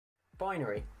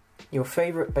Binary, your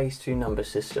favourite base 2 number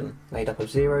system made up of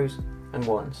zeros and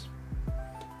ones.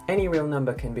 Any real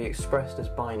number can be expressed as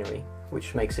binary,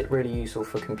 which makes it really useful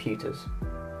for computers.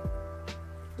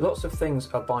 Lots of things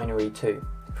are binary too.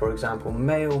 For example,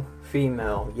 male,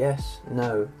 female, yes,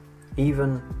 no,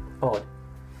 even, odd.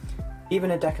 Even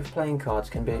a deck of playing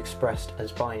cards can be expressed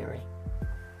as binary.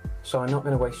 So I'm not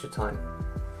going to waste your time.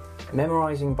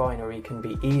 Memorising binary can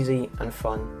be easy and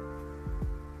fun,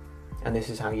 and this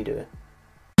is how you do it.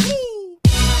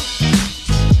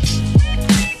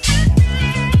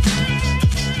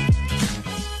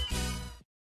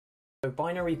 So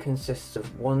binary consists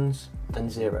of ones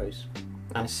and zeros,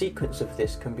 and a sequence of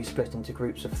this can be split into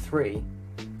groups of 3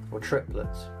 or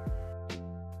triplets.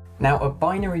 Now, a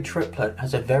binary triplet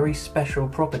has a very special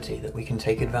property that we can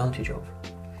take advantage of.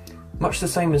 Much the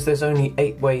same as there's only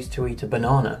 8 ways to eat a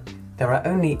banana, there are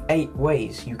only 8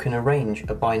 ways you can arrange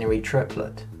a binary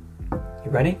triplet. You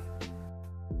ready?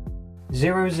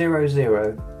 0, 0,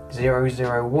 0, 0,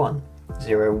 0, 1,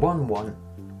 0, 1, 1,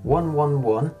 1, 1,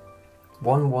 1,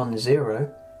 1, 1,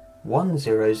 0, 1,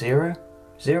 0, 0,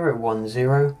 0, 1,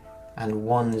 0, and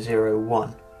 1, 0,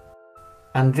 1.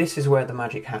 And this is where the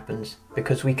magic happens,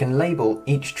 because we can label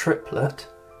each triplet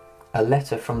a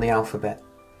letter from the alphabet.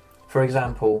 For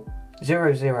example,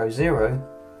 0, 0, 0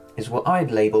 is what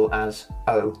I'd label as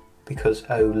O, because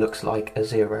O looks like a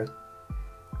 0.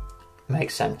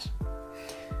 Makes sense.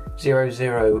 0,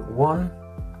 0, 1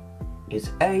 is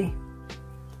A,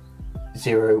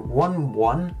 0, 1,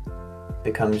 1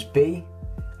 becomes B,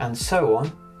 and so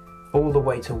on, all the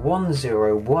way to 1,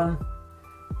 0, 1,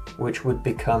 which would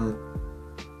become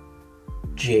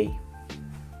G.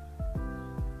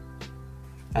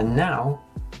 And now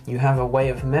you have a way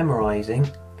of memorising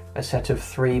a set of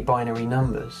 3 binary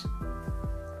numbers.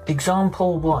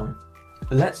 Example 1.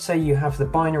 Let's say you have the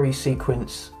binary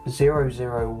sequence 0,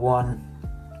 0, 1,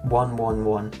 1, 1,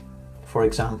 1, for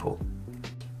example.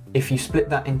 If you split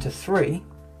that into 3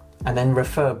 and then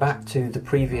refer back to the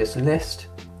previous list,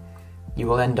 you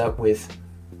will end up with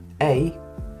A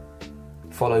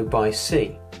followed by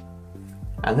C.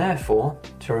 And therefore,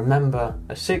 to remember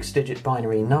a 6-digit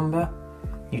binary number,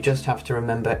 you just have to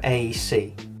remember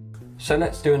AC. So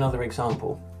let's do another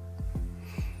example.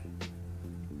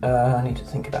 I need to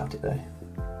think about it though.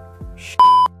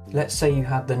 Let's say you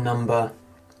had the number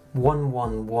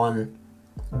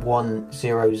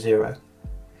 111100.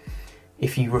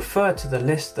 If you refer to the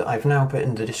list that I've now put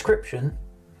in the description,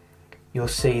 you'll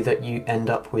see that you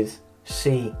end up with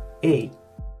CE.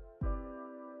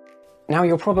 Now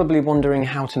you're probably wondering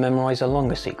how to memorise a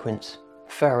longer sequence.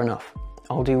 Fair enough.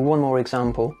 I'll do one more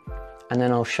example and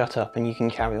then I'll shut up and you can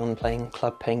carry on playing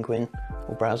Club Penguin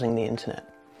or browsing the internet.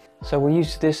 So we'll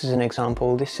use this as an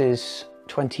example. This is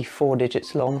 24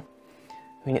 digits long.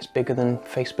 I mean, it's bigger than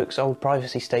Facebook's old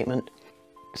privacy statement.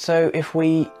 So if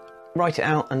we write it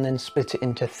out and then split it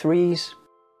into 3s,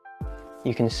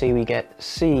 you can see we get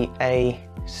CA,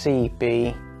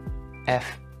 CB,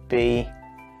 FB,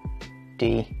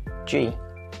 DG.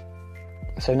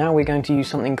 So now we're going to use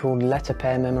something called letter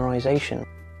pair memorization,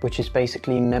 which is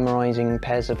basically memorizing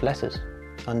pairs of letters,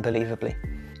 unbelievably.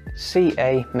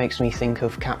 CA makes me think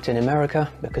of Captain America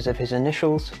because of his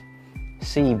initials.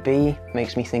 CB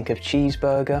makes me think of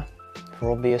cheeseburger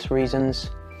for obvious reasons.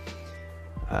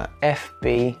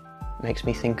 FB makes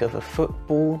me think of a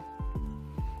football.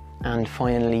 And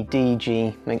finally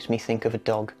DG makes me think of a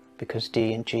dog because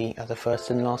D and G are the first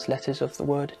and last letters of the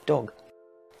word dog.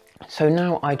 So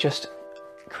now I just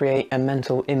create a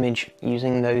mental image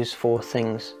using those 4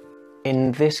 things.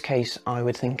 In this case I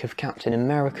would think of Captain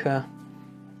America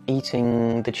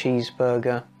eating the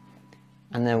cheeseburger,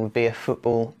 and there would be a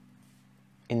football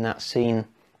in that scene,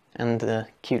 and the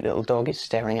cute little dog is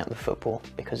staring at the football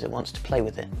because it wants to play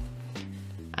with it,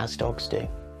 as dogs do.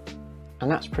 And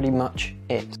that's pretty much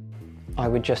it. I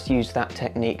would just use that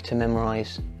technique to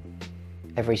memorise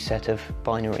every set of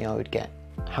binary I would get.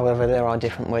 However, there are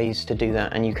different ways to do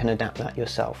that and you can adapt that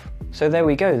yourself. So there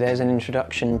we go, there's an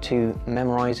introduction to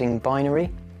memorising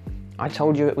binary. I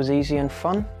told you it was easy and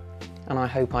fun, and I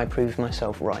hope I proved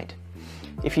myself right.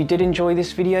 If you did enjoy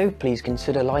this video, please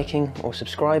consider liking or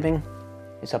subscribing.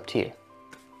 It's up to you.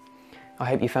 I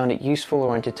hope you found it useful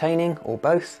or entertaining, or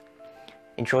both.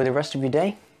 Enjoy the rest of your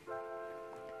day,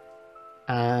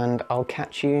 and I'll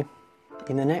catch you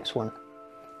in the next one.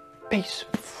 Peace.